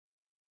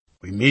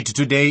We meet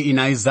today in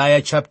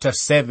Isaiah chapter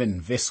 7,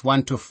 verse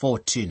 1 to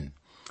 14.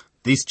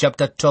 This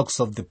chapter talks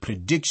of the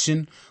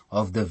prediction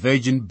of the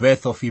virgin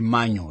birth of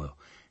Emmanuel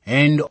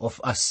and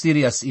of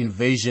Assyria's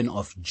invasion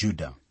of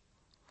Judah.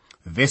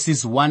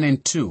 Verses 1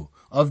 and 2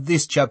 of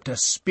this chapter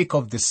speak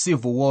of the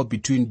civil war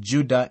between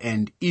Judah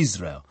and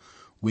Israel,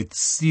 with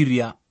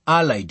Syria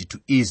allied to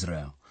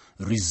Israel,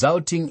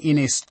 resulting in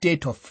a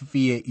state of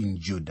fear in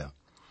Judah.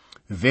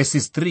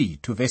 Verses 3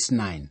 to verse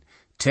 9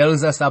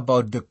 tells us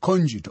about the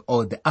conduit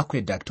or the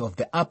aqueduct of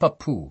the upper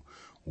pool,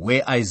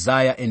 where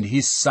Isaiah and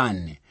his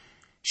son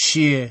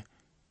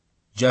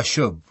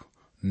Shear-Jashub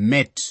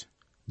met.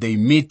 They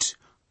meet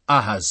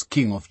Ahaz,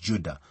 king of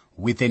Judah,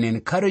 with an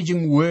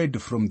encouraging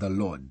word from the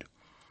Lord.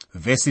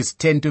 Verses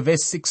 10 to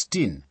verse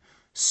 16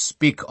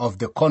 speak of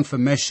the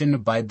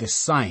confirmation by the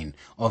sign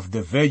of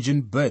the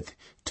virgin birth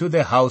to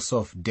the house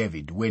of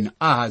David when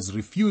Ahaz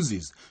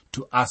refuses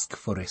to ask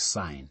for a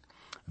sign.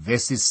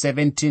 Verses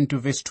 17 to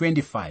verse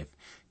 25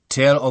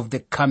 tell of the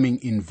coming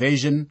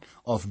invasion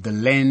of the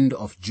land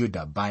of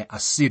Judah by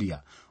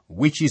Assyria,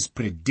 which is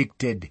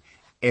predicted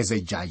as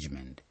a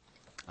judgment.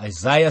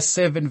 Isaiah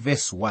 7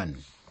 verse 1.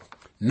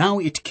 Now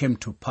it came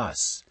to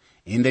pass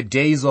in the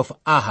days of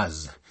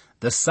Ahaz,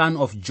 the son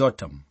of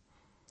Jotham,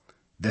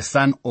 the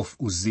son of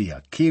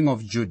Uzziah, king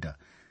of Judah,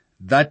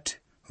 that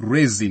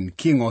Rezin,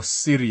 king of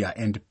Syria,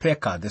 and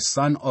Pekah, the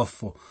son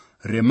of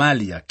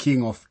Remaliah,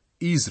 king of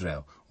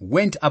Israel,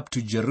 went up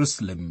to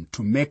Jerusalem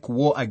to make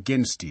war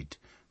against it,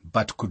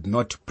 but could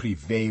not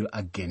prevail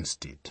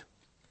against it.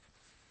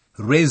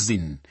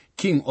 Rezin,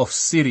 king of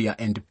Syria,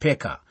 and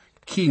Pekah,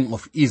 king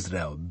of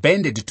Israel,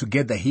 banded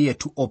together here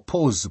to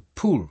oppose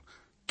Pul,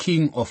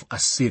 king of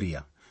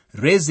Assyria.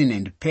 Rezin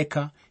and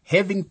Pekah,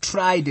 having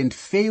tried and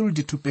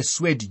failed to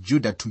persuade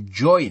Judah to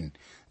join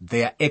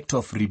their act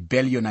of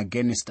rebellion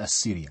against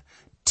Assyria,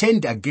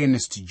 turned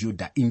against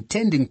Judah,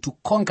 intending to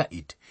conquer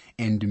it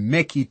and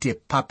make it a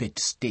puppet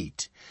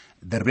state.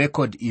 The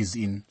record is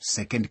in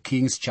 2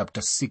 Kings chapter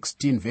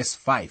 16 verse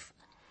 5.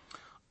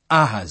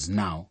 Ahaz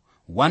now,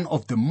 one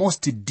of the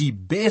most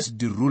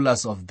debased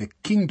rulers of the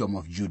kingdom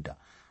of Judah,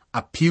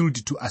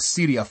 appealed to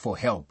Assyria for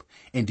help,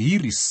 and he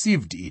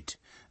received it.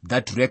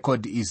 That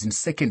record is in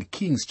 2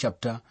 Kings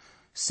chapter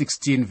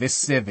 16 verse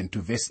 7 to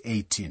verse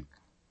 18.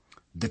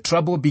 The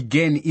trouble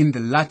began in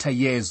the latter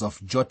years of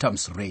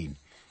Jotham's reign.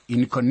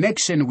 In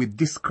connection with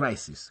this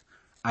crisis,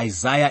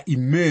 Isaiah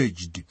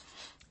emerged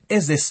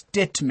as a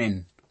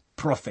statesman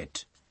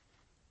prophet.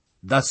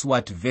 That's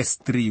what verse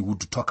 3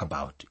 would talk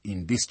about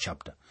in this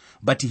chapter.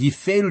 But he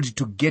failed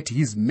to get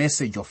his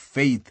message of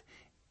faith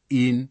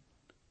in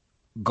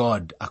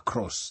God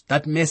across.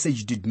 That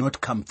message did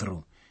not come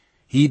through.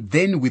 He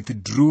then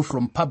withdrew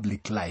from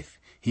public life.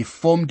 He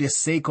formed a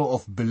circle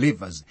of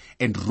believers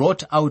and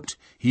wrote out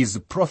his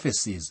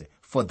prophecies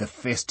for the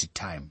first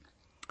time.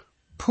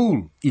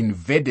 Pul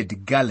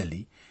invaded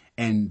Galilee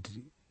and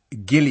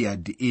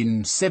Gilead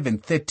in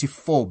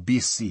 734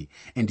 BC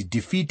and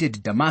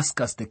defeated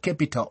Damascus, the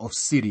capital of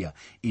Syria,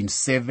 in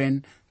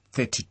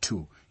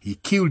 732. He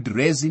killed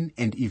Rezin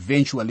and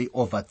eventually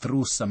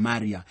overthrew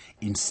Samaria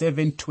in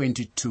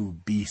 722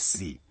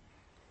 BC.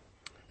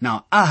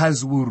 Now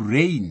Ahaz will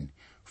reign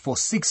for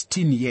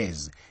 16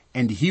 years,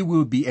 and he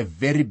will be a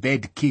very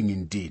bad king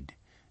indeed.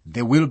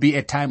 There will be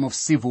a time of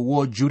civil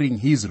war during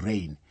his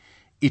reign.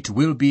 It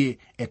will be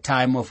a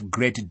time of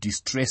great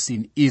distress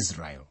in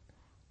Israel.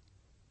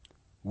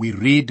 We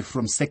read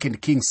from 2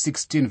 Kings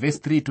 16 verse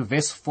 3 to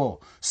verse 4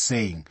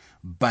 saying,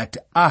 But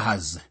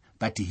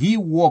he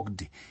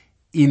walked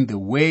in the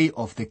way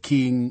of the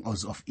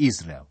kings of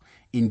Israel.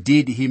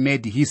 Indeed, he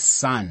made his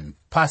son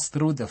pass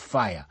through the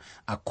fire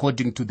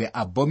according to the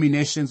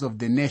abominations of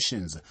the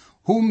nations,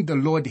 whom the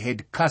Lord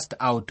had cast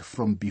out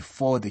from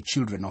before the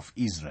children of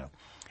Israel.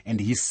 And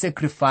he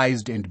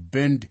sacrificed and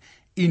burned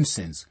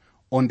incense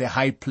on the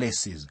high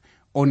places,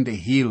 on the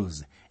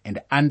hills, and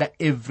under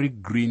every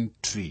green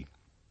tree.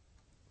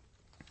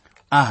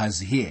 Ahaz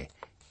here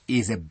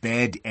is a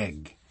bad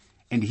egg,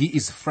 and he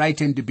is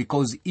frightened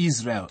because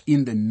Israel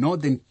in the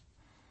northern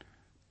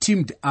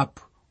teamed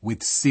up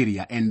with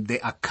Syria, and they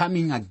are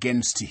coming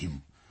against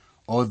him.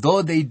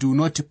 Although they do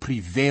not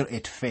prevail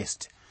at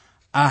first,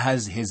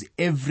 Ahaz has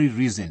every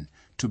reason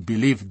to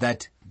believe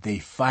that they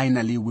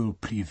finally will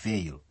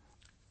prevail.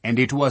 And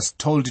it was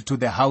told to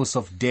the house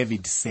of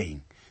David,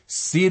 saying,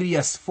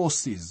 Syria's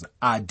forces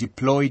are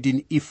deployed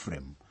in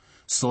Ephraim.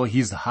 So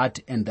his heart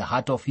and the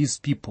heart of his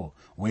people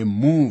were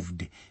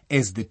moved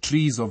as the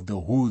trees of the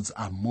woods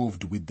are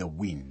moved with the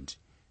wind.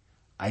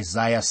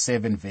 Isaiah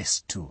 7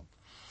 verse 2.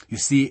 You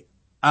see,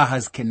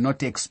 Ahaz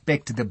cannot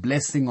expect the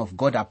blessing of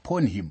God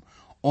upon him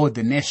or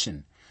the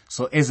nation.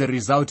 So as a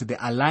result,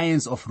 the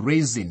alliance of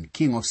Rezin,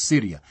 king of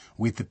Syria,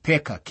 with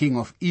Pekah, king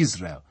of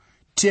Israel,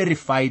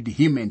 terrified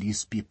him and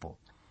his people.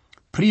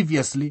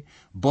 Previously,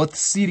 both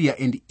Syria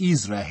and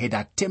Israel had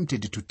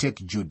attempted to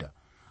take Judah.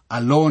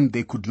 Alone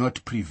they could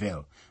not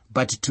prevail,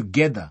 but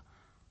together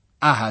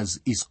Ahaz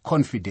is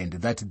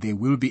confident that they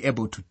will be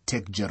able to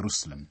take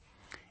Jerusalem.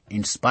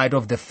 In spite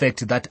of the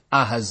fact that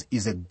Ahaz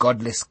is a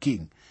godless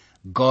king,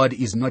 God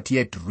is not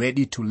yet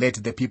ready to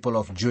let the people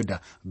of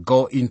Judah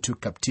go into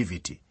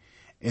captivity.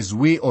 As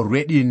we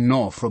already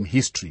know from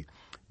history,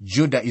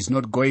 Judah is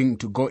not going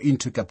to go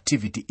into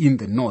captivity in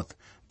the north,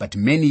 but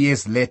many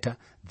years later,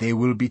 they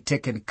will be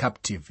taken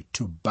captive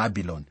to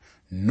Babylon,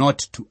 not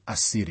to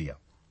Assyria.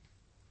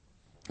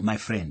 My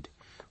friend,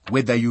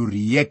 whether you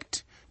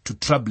react to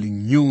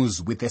troubling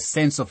news with a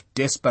sense of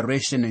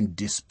desperation and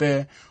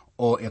despair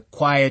or a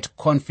quiet,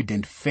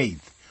 confident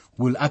faith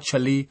will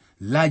actually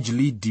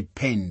largely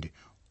depend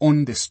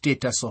on the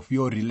status of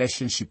your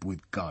relationship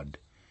with God.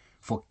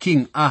 For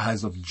King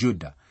Ahaz of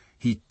Judah,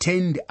 he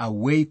turned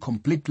away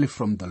completely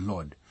from the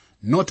Lord,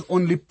 not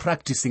only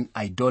practicing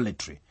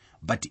idolatry,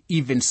 but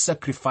even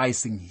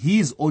sacrificing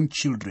his own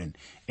children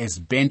as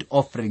burnt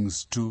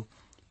offerings to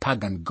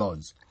pagan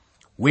gods.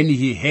 When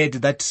he heard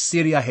that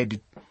Syria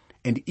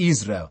and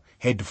Israel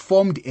had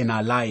formed an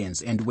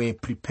alliance and were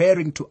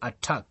preparing to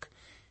attack,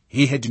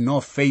 he had no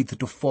faith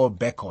to fall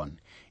back on.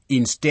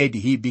 Instead,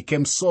 he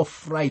became so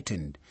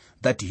frightened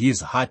that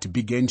his heart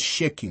began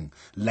shaking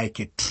like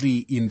a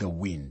tree in the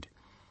wind.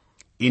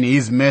 In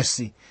his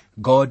mercy,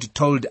 God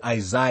told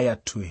Isaiah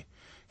to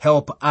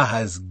help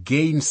Ahaz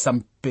gain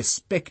some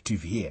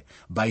perspective here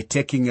by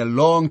taking a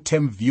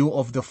long-term view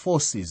of the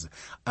forces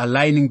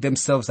aligning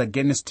themselves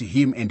against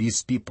him and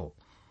his people.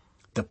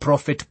 The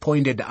prophet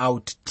pointed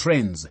out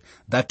trends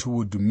that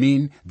would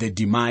mean the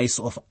demise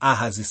of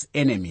Ahaz's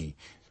enemy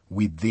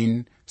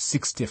within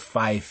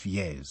 65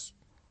 years.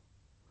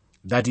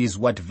 That is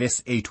what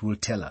verse 8 will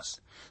tell us.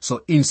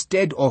 So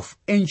instead of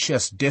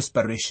anxious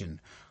desperation,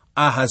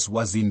 Ahaz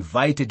was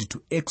invited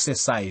to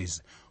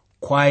exercise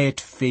quiet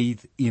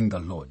faith in the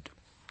Lord.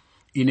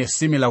 In a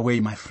similar way,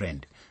 my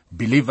friend,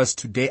 believers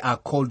today are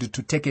called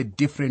to take a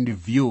different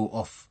view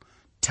of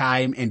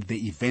time and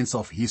the events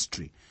of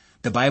history.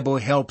 The Bible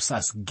helps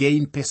us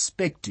gain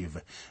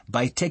perspective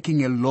by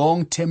taking a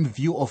long-term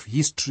view of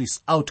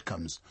history's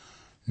outcomes,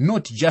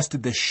 not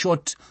just the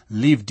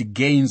short-lived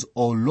gains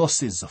or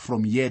losses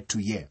from year to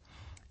year.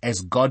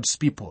 As God's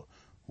people,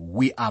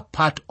 we are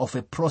part of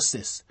a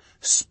process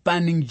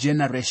spanning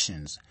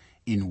generations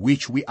in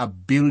which we are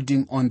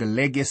building on the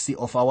legacy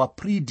of our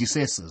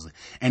predecessors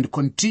and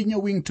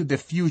continuing to the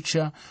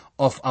future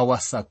of our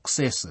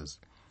successors.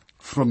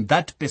 From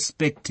that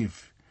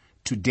perspective,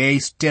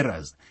 today's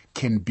terrors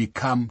can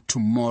become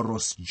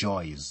tomorrow's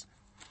joys.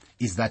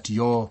 Is that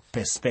your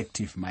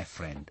perspective, my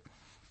friend?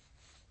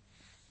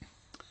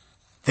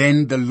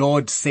 Then the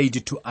Lord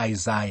said to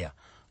Isaiah,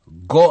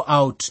 "Go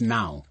out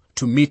now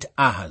to meet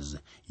Ahaz,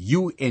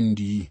 you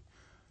and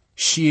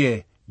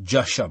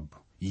Shear-Jashub,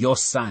 your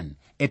son,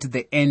 at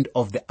the end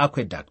of the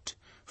aqueduct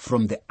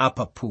from the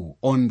upper pool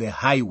on the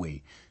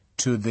highway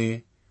to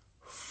the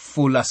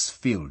fuller's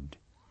field."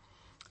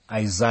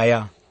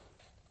 Isaiah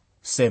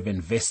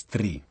 7 verse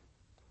 3.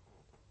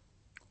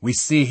 We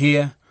see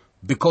here,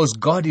 because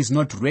God is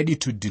not ready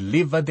to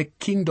deliver the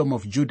kingdom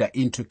of Judah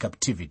into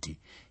captivity,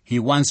 he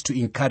wants to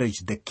encourage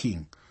the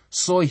king,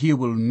 so he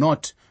will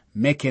not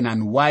make an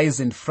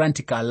unwise and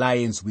frantic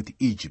alliance with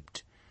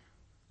Egypt.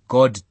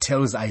 God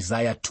tells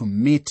Isaiah to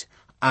meet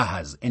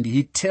Ahaz, and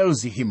he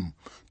tells him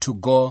to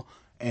go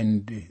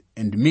and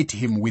meet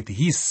him with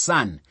his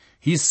son.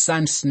 His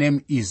son's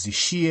name is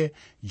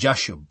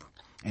Shear-Jashub.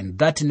 And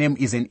that name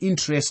is an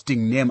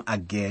interesting name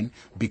again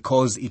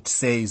because it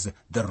says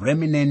the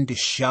remnant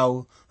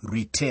shall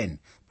return.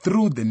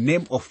 Through the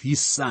name of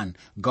his son,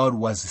 God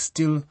was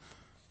still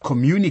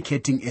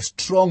communicating a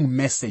strong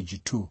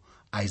message to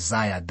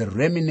Isaiah. The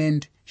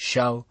remnant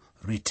shall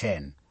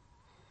return.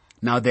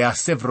 Now there are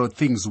several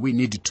things we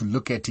need to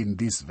look at in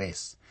this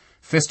verse.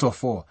 First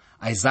of all,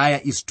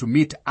 Isaiah is to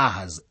meet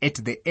Ahaz at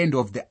the end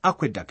of the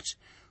aqueduct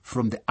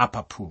from the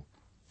upper pool.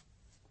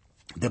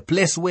 The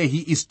place where he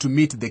is to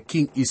meet the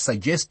king is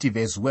suggestive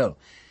as well.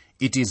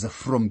 It is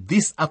from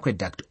this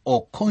aqueduct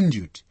or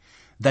conduit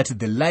that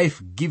the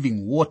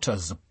life-giving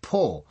waters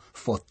pour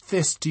for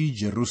thirsty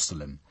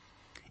Jerusalem.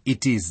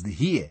 It is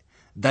here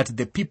that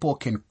the people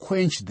can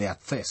quench their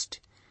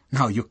thirst.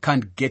 Now, you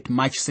can't get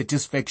much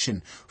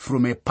satisfaction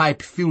from a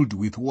pipe filled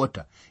with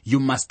water. You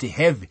must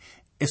have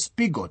a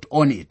spigot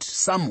on it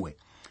somewhere.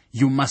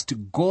 You must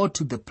go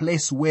to the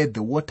place where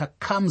the water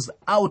comes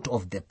out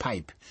of the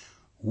pipe.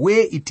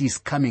 Where it is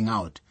coming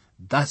out,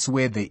 that's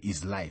where there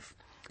is life.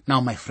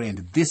 Now, my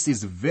friend, this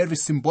is very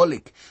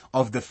symbolic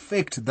of the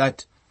fact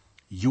that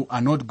you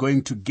are not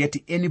going to get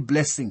any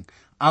blessing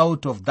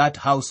out of that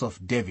house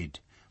of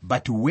David.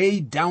 But way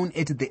down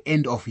at the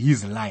end of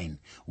his line,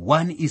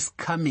 one is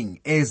coming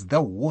as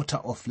the water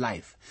of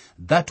life.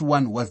 That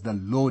one was the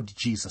Lord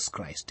Jesus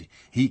Christ.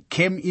 He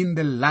came in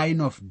the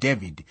line of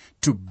David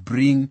to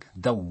bring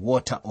the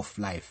water of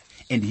life.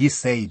 And he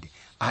said,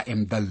 "I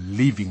am the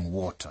living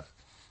water."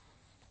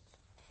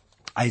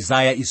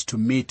 Isaiah is to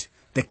meet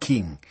the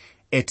king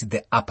at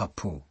the upper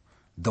pool.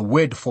 The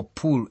word for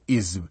pool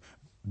is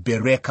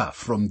bereka,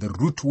 from the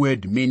root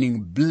word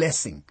meaning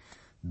blessing.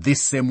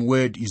 This same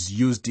word is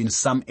used in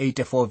Psalm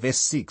 84 verse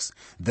 6.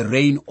 The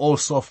rain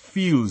also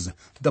fills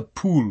the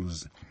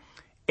pools.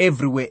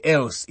 Everywhere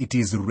else it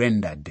is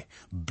rendered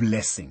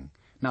blessing.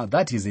 Now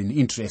that is an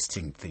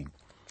interesting thing.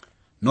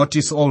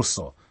 Notice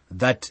also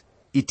that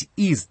it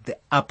is the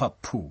upper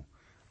pool.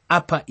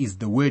 Upper is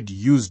the word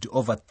used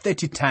over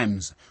 30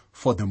 times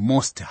for the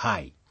Most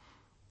High.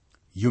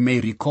 You may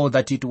recall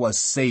that it was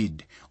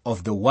said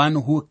of the one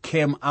who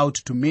came out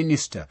to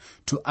minister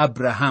to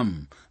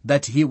Abraham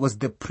that he was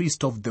the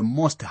priest of the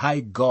Most High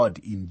God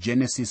in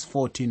Genesis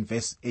 14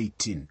 verse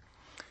 18.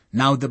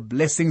 Now the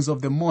blessings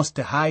of the Most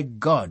High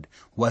God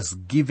was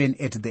given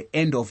at the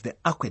end of the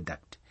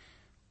aqueduct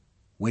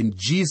when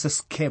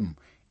Jesus came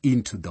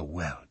into the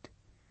world,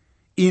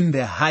 in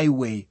the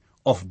highway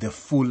of the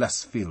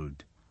fuller's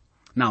field.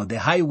 Now the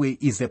highway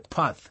is a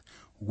path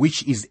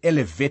which is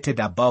elevated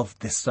above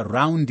the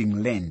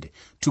surrounding land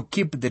to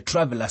keep the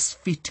traveler's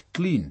feet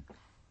clean.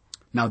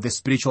 Now the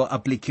spiritual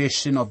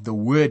application of the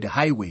word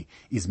highway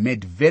is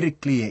made very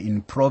clear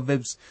in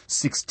Proverbs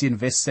 16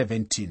 verse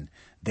 17.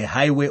 The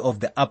highway of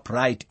the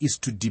upright is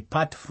to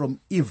depart from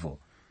evil.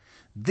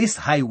 This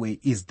highway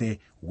is the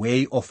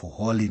way of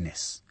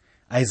holiness.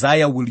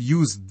 Isaiah will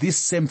use this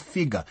same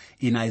figure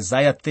in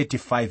Isaiah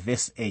 35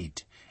 verse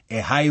 8. A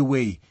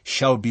highway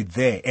shall be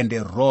there and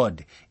a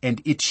road,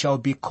 and it shall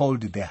be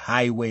called the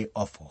highway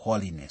of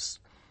holiness.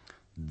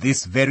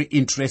 This very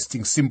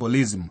interesting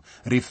symbolism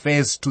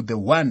refers to the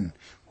one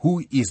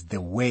who is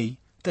the way,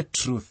 the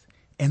truth,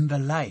 and the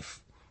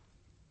life.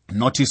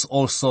 Notice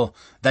also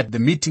that the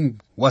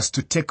meeting was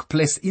to take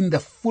place in the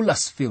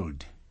fuller's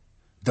field.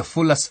 The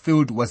fuller's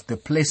field was the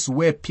place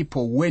where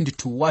people went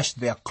to wash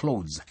their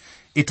clothes.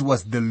 It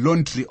was the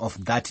laundry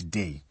of that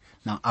day.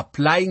 Now,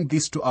 applying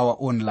this to our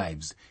own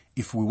lives,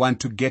 if we want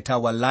to get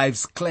our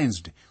lives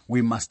cleansed,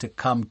 we must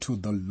come to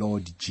the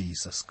Lord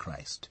Jesus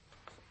Christ.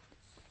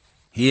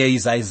 Here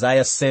is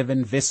Isaiah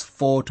 7 verse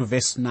 4 to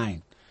verse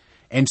 9.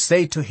 And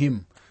say to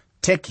him,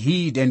 take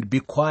heed and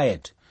be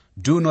quiet.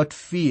 Do not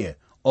fear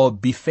or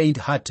be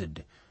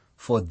faint-hearted.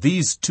 For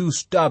these two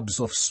stubs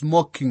of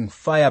smoking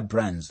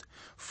firebrands,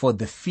 for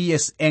the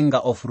fierce anger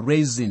of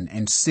Rezin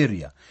and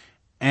Syria,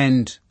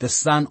 and the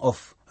son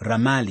of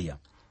Remaliah.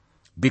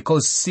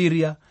 Because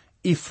Syria,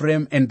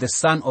 Ephraim, and the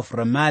son of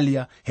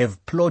Remaliah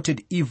have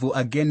plotted evil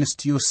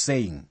against you,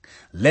 saying,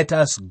 let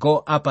us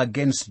go up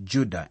against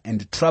Judah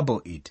and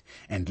trouble it,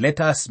 and let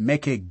us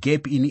make a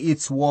gap in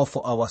its wall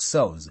for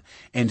ourselves,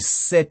 and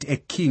set a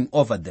king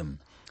over them,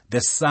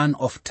 the son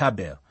of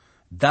Tabel.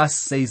 Thus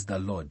says the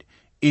Lord,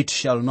 it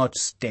shall not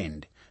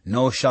stand,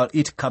 nor shall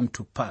it come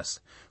to pass.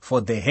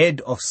 For the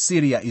head of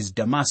Syria is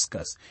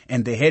Damascus,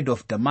 and the head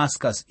of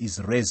Damascus is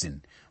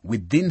Rezin.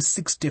 Within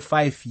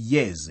 65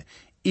 years,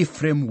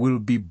 Ephraim will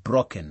be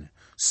broken,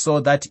 so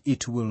that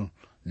it will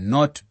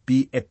not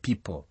be a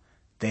people.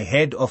 The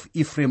head of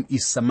Ephraim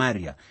is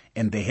Samaria,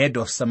 and the head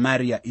of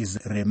Samaria is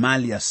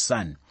Remaliah's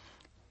son.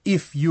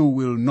 If you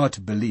will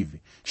not believe,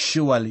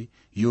 surely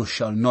you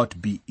shall not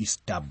be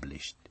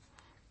established.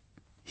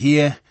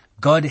 Here,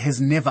 God has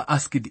never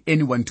asked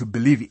anyone to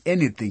believe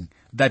anything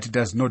that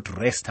does not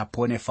rest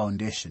upon a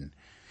foundation.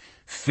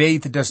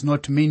 Faith does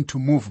not mean to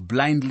move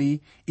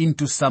blindly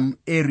into some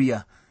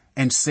area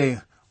and say,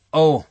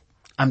 oh,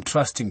 I'm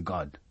trusting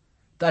God.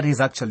 That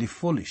is actually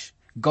foolish.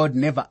 God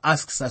never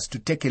asks us to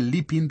take a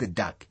leap in the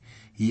dark.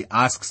 He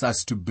asks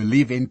us to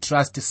believe and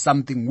trust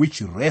something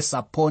which rests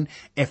upon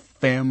a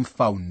firm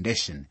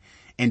foundation.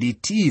 And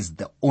it is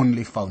the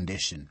only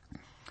foundation.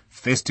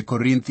 1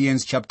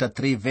 Corinthians chapter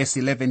 3 verse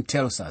 11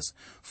 tells us,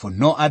 for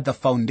no other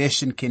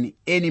foundation can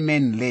any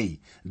man lay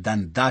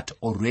than that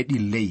already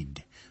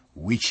laid,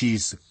 which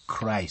is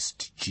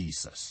Christ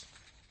Jesus.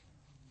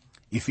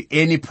 If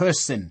any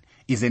person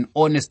is an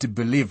honest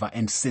believer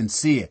and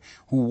sincere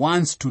who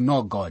wants to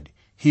know God,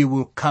 he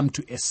will come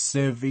to a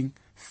serving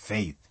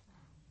faith.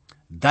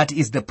 That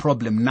is the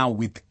problem now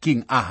with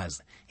King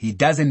Ahaz. He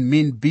doesn't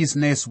mean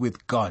business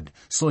with God,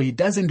 so he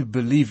doesn't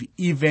believe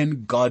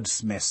even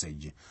God's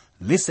message.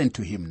 Listen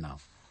to him now.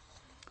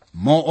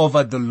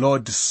 Moreover, the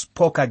Lord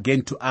spoke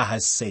again to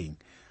Ahaz, saying,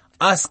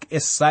 ask a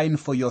sign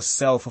for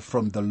yourself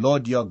from the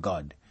Lord your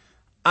God.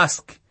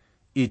 Ask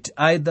it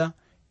either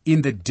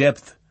in the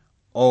depth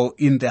or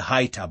in the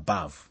height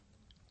above.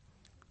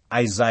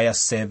 Isaiah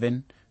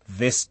 7,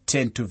 verse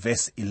 10 to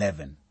verse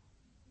 11.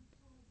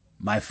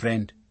 My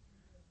friend,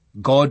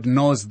 God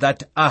knows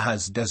that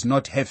Ahaz does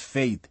not have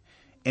faith,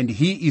 and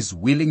he is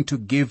willing to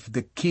give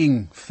the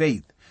king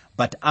faith,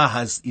 but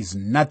Ahaz is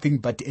nothing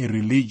but a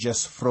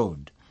religious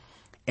fraud.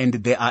 And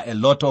there are a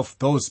lot of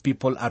those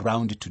people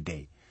around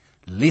today.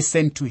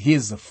 Listen to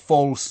his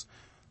false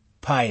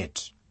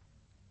piety.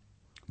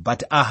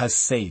 But Ahaz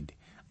said,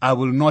 I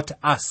will not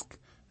ask,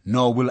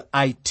 nor will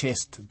I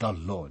test the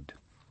Lord.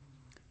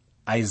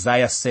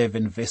 Isaiah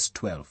 7 verse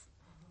 12.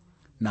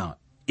 Now,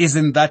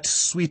 isn't that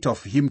sweet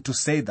of him to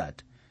say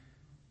that?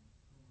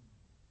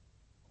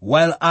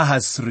 While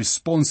Ahaz's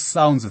response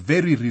sounds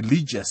very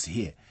religious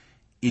here,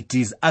 it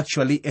is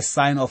actually a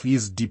sign of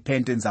his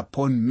dependence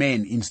upon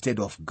men instead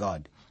of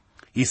God.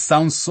 He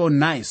sounds so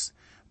nice,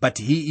 but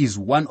he is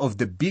one of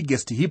the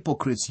biggest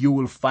hypocrites you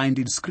will find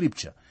in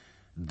Scripture.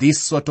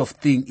 This sort of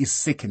thing is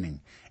sickening,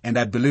 and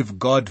I believe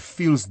God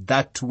feels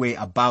that way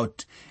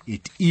about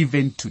it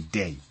even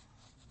today.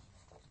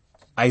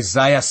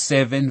 Isaiah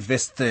 7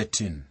 verse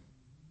 13.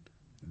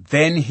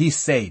 Then he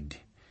said,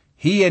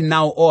 Hear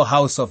now, O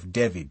house of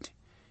David,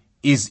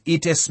 is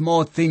it a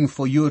small thing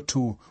for you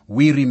to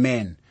weary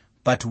men,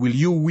 but will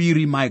you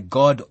weary my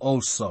God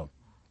also?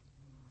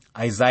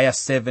 Isaiah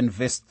 7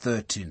 verse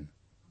 13.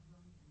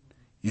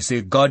 You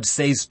see, God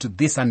says to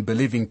this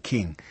unbelieving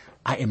king,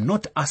 I am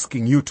not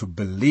asking you to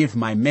believe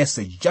my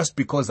message just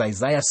because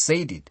Isaiah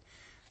said it.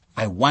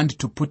 I want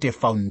to put a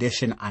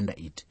foundation under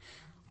it.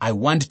 I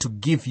want to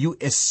give you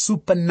a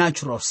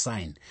supernatural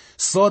sign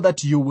so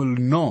that you will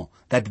know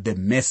that the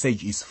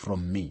message is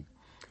from me.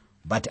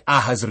 But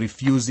Ahaz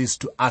refuses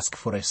to ask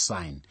for a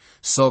sign.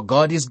 So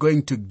God is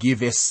going to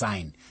give a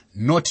sign,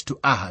 not to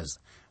Ahaz,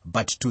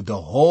 but to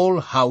the whole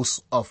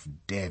house of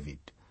David.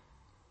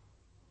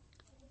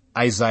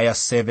 Isaiah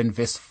 7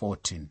 verse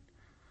 14.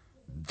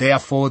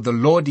 Therefore the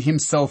Lord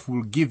himself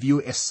will give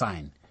you a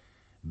sign.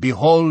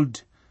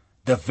 Behold,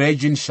 the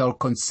virgin shall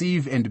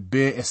conceive and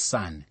bear a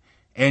son,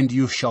 and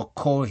you shall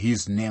call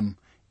his name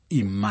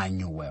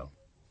Emmanuel.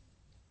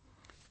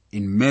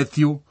 In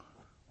Matthew,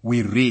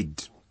 we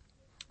read,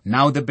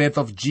 Now the birth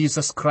of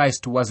Jesus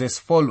Christ was as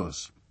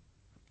follows.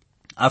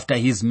 After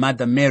his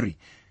mother Mary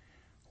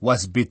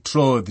was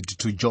betrothed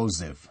to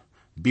Joseph,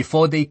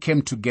 before they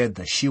came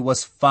together, she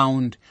was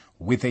found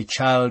with a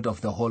child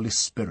of the Holy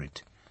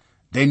Spirit.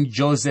 Then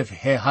Joseph,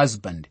 her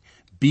husband,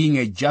 being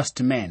a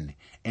just man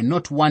and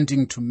not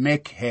wanting to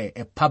make her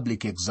a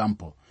public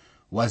example,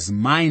 was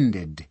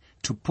minded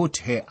to put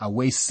her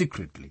away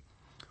secretly.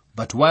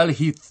 But while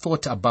he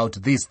thought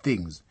about these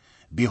things,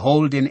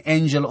 behold, an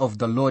angel of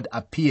the Lord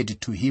appeared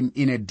to him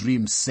in a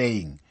dream,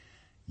 saying,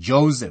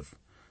 Joseph,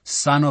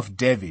 son of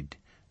David,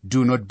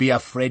 do not be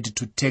afraid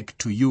to take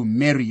to you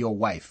Mary your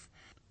wife,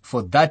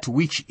 for that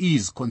which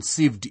is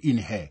conceived in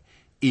her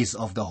is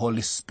of the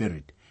Holy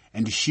Spirit,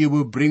 and she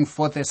will bring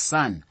forth a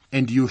son,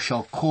 and you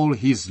shall call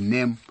his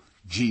name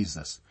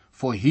Jesus,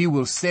 for he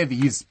will save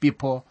his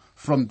people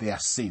from their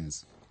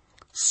sins.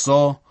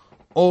 So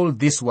all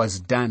this was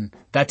done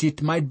that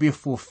it might be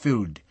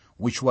fulfilled,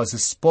 which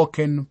was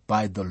spoken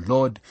by the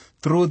Lord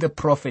through the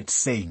prophet,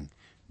 saying,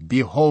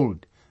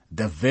 Behold,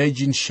 the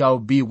virgin shall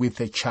be with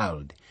a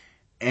child,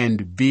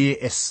 and bear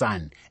a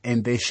son,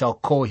 and they shall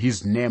call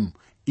his name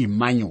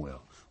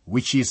Emmanuel,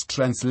 which is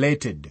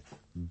translated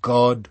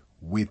God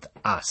with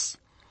us.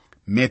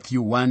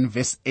 Matthew 1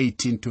 verse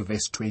 18 to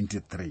verse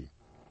 23.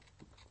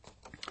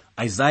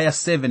 Isaiah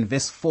 7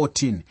 verse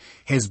 14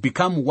 has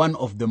become one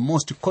of the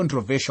most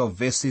controversial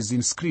verses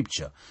in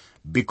Scripture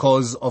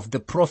because of the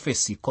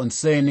prophecy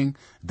concerning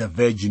the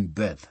virgin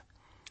birth.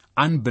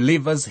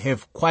 Unbelievers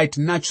have quite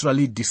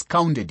naturally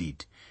discounted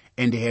it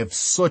and have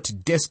sought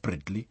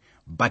desperately,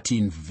 but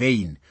in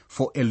vain,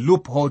 for a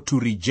loophole to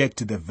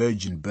reject the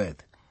virgin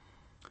birth.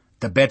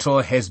 The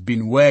battle has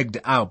been waged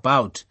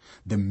about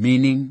the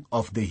meaning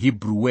of the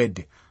Hebrew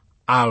word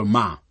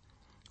Alma,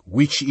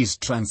 which is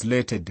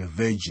translated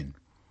virgin.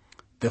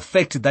 The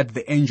fact that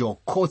the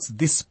angel quotes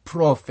this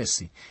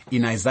prophecy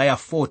in Isaiah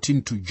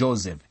 14 to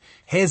Joseph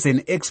has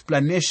an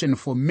explanation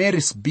for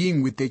Mary's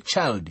being with a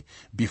child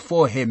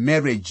before her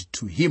marriage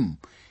to him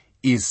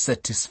is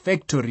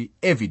satisfactory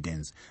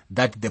evidence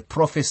that the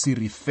prophecy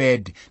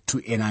referred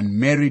to an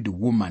unmarried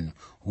woman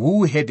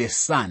who had a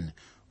son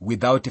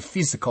without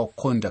physical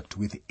contact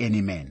with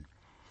any man.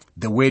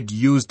 The word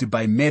used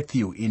by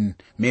Matthew in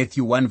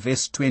Matthew 1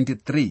 verse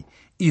 23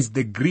 is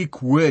the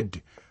Greek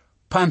word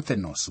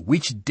panthenos,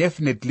 which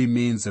definitely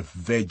means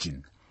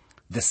virgin.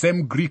 The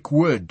same Greek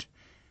word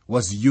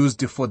was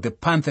used for the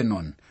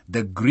Pantheon,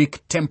 the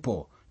Greek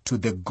temple to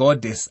the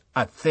goddess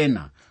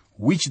Athena,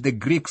 which the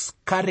Greeks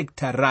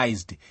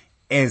characterized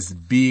as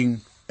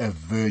being a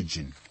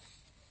virgin.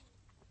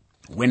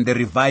 When the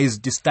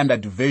Revised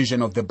Standard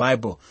Version of the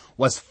Bible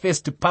was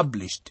first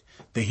published,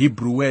 the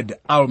Hebrew word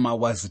Alma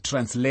was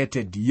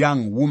translated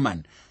young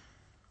woman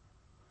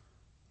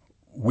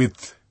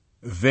with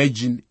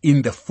virgin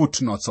in the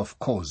footnotes, of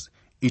course.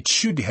 It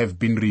should have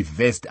been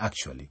reversed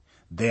actually.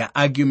 Their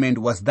argument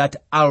was that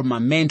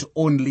Alma meant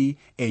only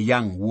a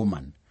young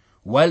woman.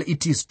 While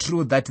it is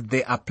true that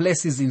there are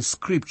places in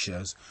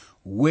scriptures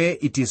where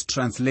it is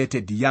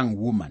translated young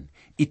woman,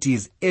 it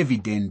is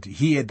evident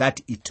here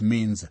that it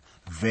means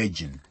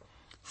virgin.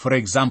 For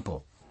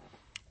example,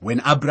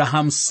 when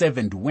Abraham's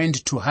servant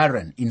went to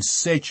Haran in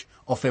search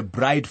of a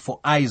bride for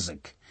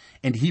Isaac,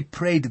 and he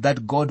prayed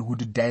that God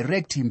would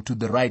direct him to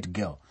the right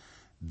girl,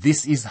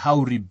 this is how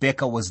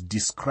Rebekah was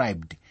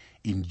described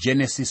in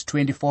Genesis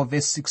 24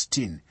 verse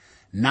 16.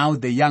 Now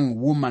the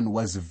young woman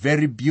was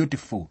very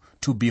beautiful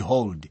to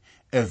behold,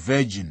 a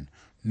virgin.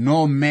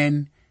 No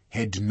man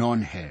had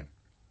known her.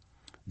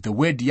 The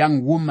word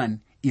young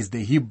woman is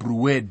the Hebrew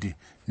word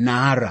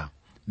Nahara,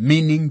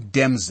 meaning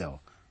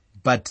damsel,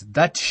 but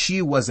that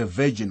she was a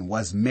virgin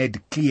was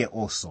made clear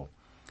also.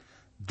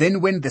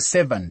 Then when the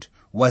servant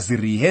was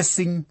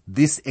rehearsing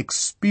this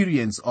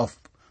experience of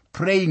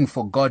praying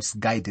for God's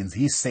guidance,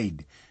 he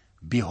said,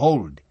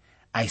 Behold,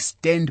 I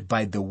stand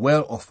by the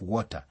well of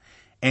water,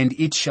 and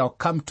it shall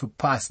come to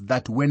pass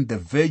that when the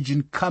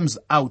virgin comes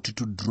out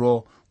to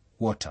draw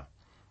water.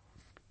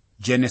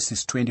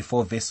 Genesis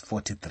 24 verse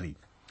 43.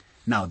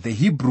 Now, the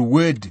Hebrew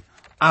word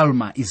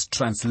Alma is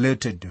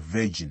translated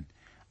virgin.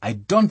 I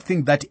don't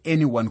think that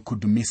anyone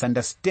could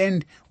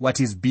misunderstand what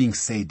is being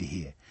said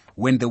here.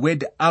 When the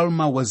word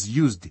Alma was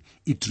used,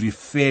 it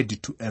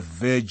referred to a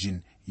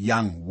virgin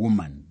young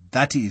woman.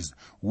 That is,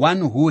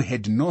 one who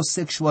had no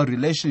sexual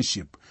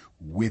relationship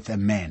with a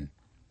man.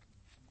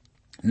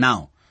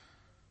 Now,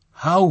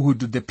 how would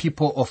the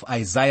people of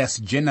Isaiah's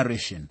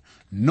generation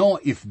know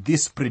if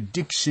this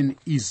prediction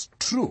is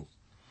true?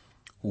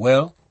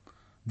 Well,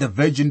 the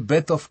virgin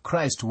birth of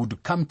Christ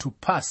would come to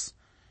pass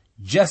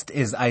just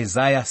as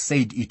Isaiah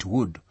said it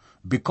would,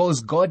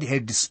 because God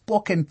had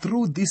spoken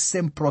through this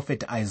same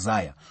prophet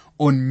Isaiah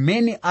on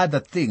many other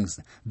things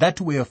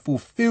that were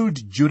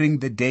fulfilled during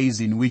the days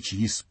in which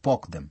he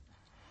spoke them.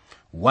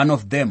 One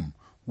of them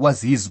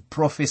was his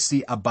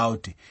prophecy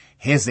about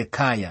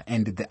Hezekiah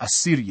and the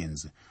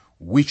Assyrians,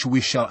 which we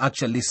shall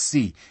actually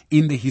see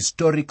in the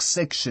historic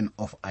section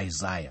of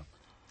Isaiah.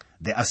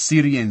 The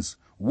Assyrians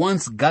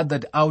once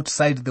gathered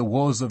outside the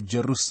walls of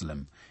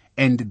Jerusalem,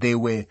 and there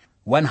were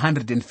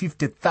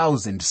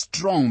 150,000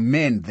 strong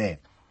men there.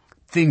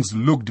 Things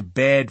looked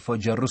bad for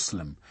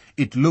Jerusalem.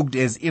 It looked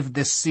as if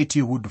the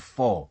city would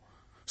fall.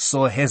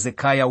 So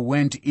Hezekiah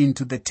went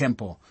into the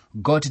temple,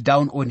 got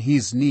down on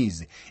his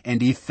knees,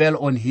 and he fell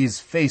on his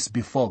face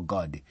before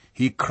God.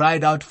 He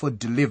cried out for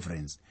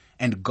deliverance,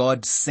 and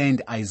God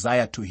sent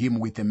Isaiah to him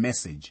with a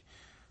message.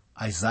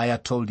 Isaiah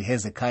told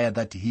Hezekiah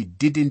that he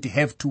didn't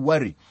have to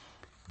worry.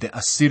 The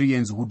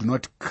Assyrians would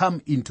not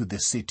come into the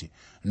city,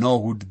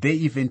 nor would they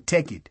even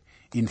take it.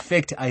 In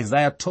fact,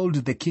 Isaiah told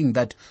the king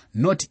that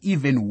not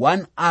even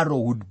one arrow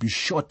would be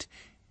shot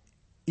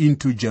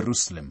into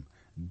Jerusalem.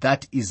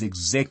 That is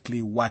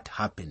exactly what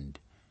happened.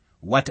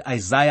 What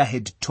Isaiah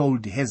had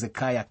told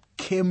Hezekiah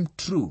came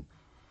true,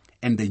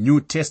 and the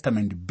New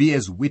Testament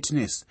bears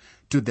witness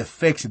to the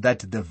fact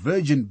that the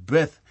virgin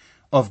birth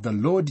of the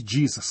Lord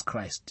Jesus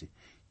Christ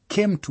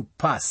came to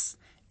pass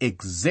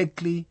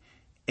exactly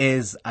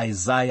as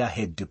Isaiah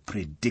had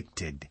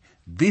predicted.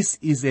 This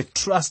is a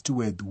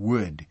trustworthy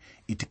word.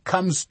 It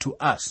comes to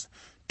us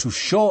to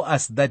show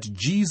us that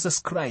Jesus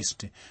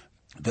Christ,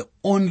 the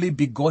only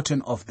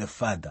begotten of the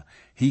Father,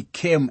 he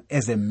came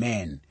as a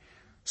man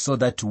so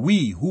that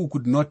we who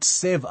could not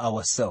save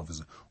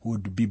ourselves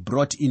would be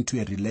brought into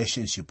a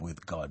relationship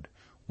with God.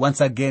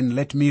 Once again,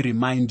 let me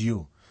remind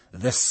you,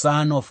 the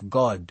Son of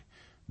God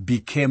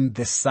became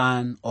the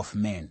Son of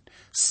Man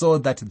so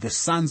that the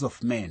sons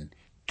of men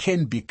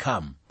can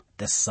become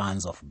the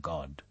sons of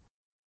God.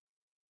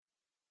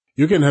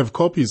 You can have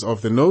copies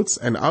of the notes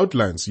and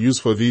outlines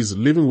used for these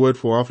Living Word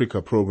for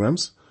Africa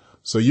programs,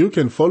 so you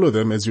can follow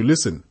them as you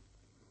listen.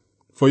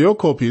 For your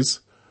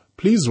copies,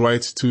 please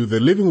write to the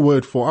Living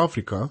Word for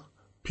Africa,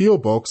 P.O.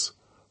 Box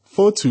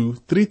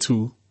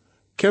 4232,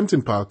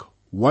 Kempton Park,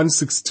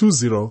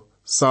 1620,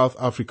 South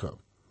Africa.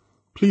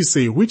 Please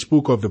say which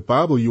book of the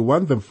Bible you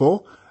want them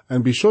for,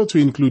 and be sure to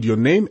include your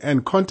name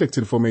and contact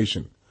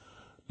information.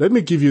 Let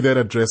me give you that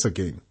address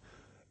again.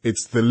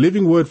 It's the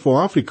Living Word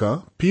for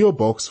Africa, P.O.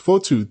 Box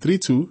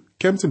 4232,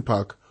 Kempton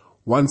Park,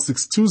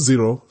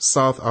 1620,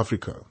 South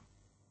Africa.